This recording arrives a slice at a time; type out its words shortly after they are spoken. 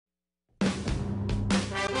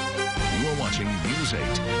watching News 8.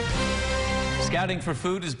 Scouting for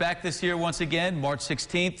Food is back this year once again, March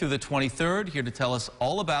 16th through the 23rd. Here to tell us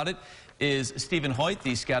all about it is Stephen Hoyt,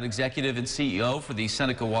 the Scout Executive and CEO for the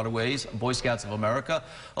Seneca Waterways Boy Scouts of America,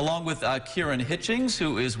 along with Kieran Hitchings,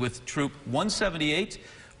 who is with Troop 178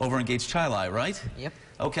 over in Gates Chili, right? Yep.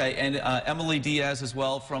 Okay, and Emily Diaz as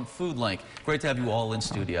well from Foodlink. Great to have you all in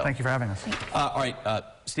studio. Thank you for having us. All right,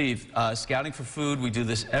 Steve, Scouting for Food, we do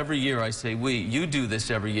this every year. I say we. You do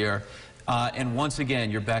this every year. And once again,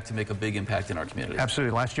 you're back to make a big impact in our community.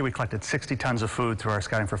 Absolutely. Last year we collected 60 tons of food through our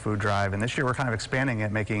Scouting for Food drive, and this year we're kind of expanding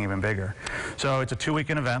it, making it even bigger. So it's a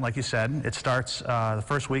 2-weekend event, like you said. It starts the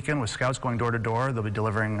first weekend with scouts going door to door. They'll be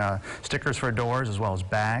delivering stickers for doors as well as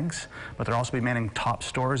bags, but they'll also be manning top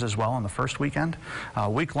stores as well on the first weekend.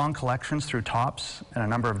 Week-long collections through tops and a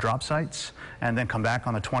number of drop sites, and then come back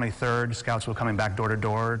on the 23rd. Scouts will be coming back door to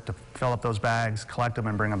door to fill up those bags, collect them,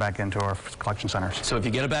 and bring them back into our collection centers. So if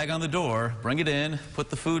you get a bag on the door, bring it in,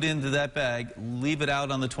 put the food into that bag, leave it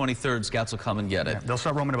out on the 23rd. Scouts will come and get it. Yeah, they'll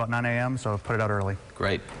start roaming about 9 a.m., so put it out early.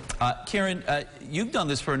 Great. Kieran, you've done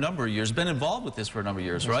this for a number of years, been involved with this for a number of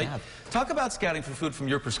years, right? Talk about Scouting for Food from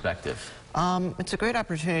your perspective. It's a great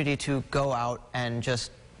opportunity to go out and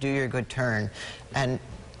just do your good turn. And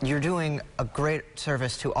you're doing a great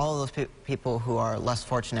service to all of those people who are less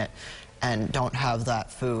fortunate and don't have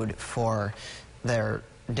that food for their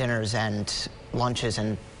dinners and lunches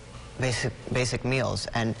and basic meals.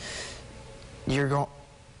 And you're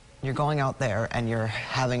going out there and you're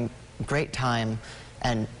having great time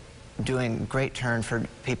and doing great turn for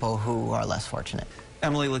people who are less fortunate.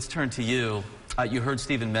 Emily, let's turn to you. You heard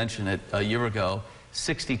Stephen mention it a year ago,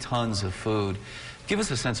 60 tons of food. Give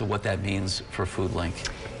us a sense of what that means for Foodlink.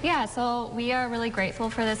 Yeah, so we are really grateful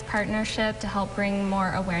for this partnership to help bring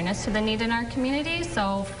more awareness to the need in our community.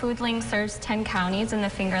 So Foodlink serves 10 counties in the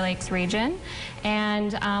Finger Lakes region,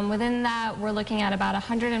 and within that we're looking at about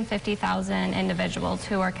 150,000 individuals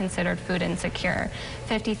who are considered food insecure,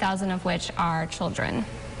 50,000 of which are children.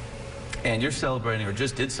 And you're celebrating, or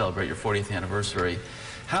just did celebrate, your 40th anniversary.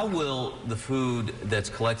 How will the food that's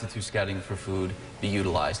collected through Scouting for Food be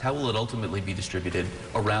utilized? How will it ultimately be distributed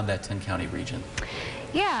around that 10-county region?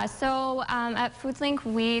 Yeah, so at Foodlink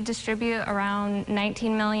we distribute around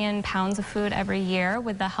 19 million pounds of food every year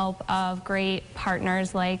with the help of great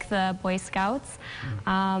partners like the Boy Scouts.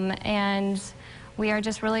 And we are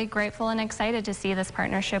just really grateful and excited to see this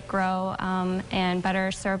partnership grow and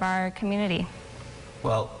better serve our community.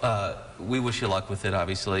 Well, we wish you luck with it,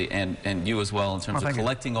 obviously, and you as well in terms of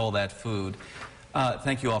collecting all that food.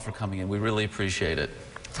 Thank you all for coming in. We really appreciate it.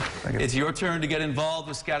 It's your turn to get involved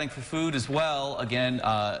with Scouting for Food as well, again,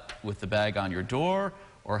 with the bag on your door,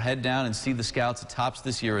 or head down and see the Scouts at Tops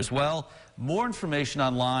this year as well. More information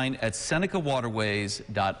online at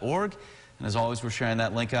senecawaterways.org. And as always, we're sharing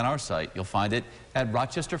that link on our site. You'll find it at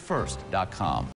rochesterfirst.com.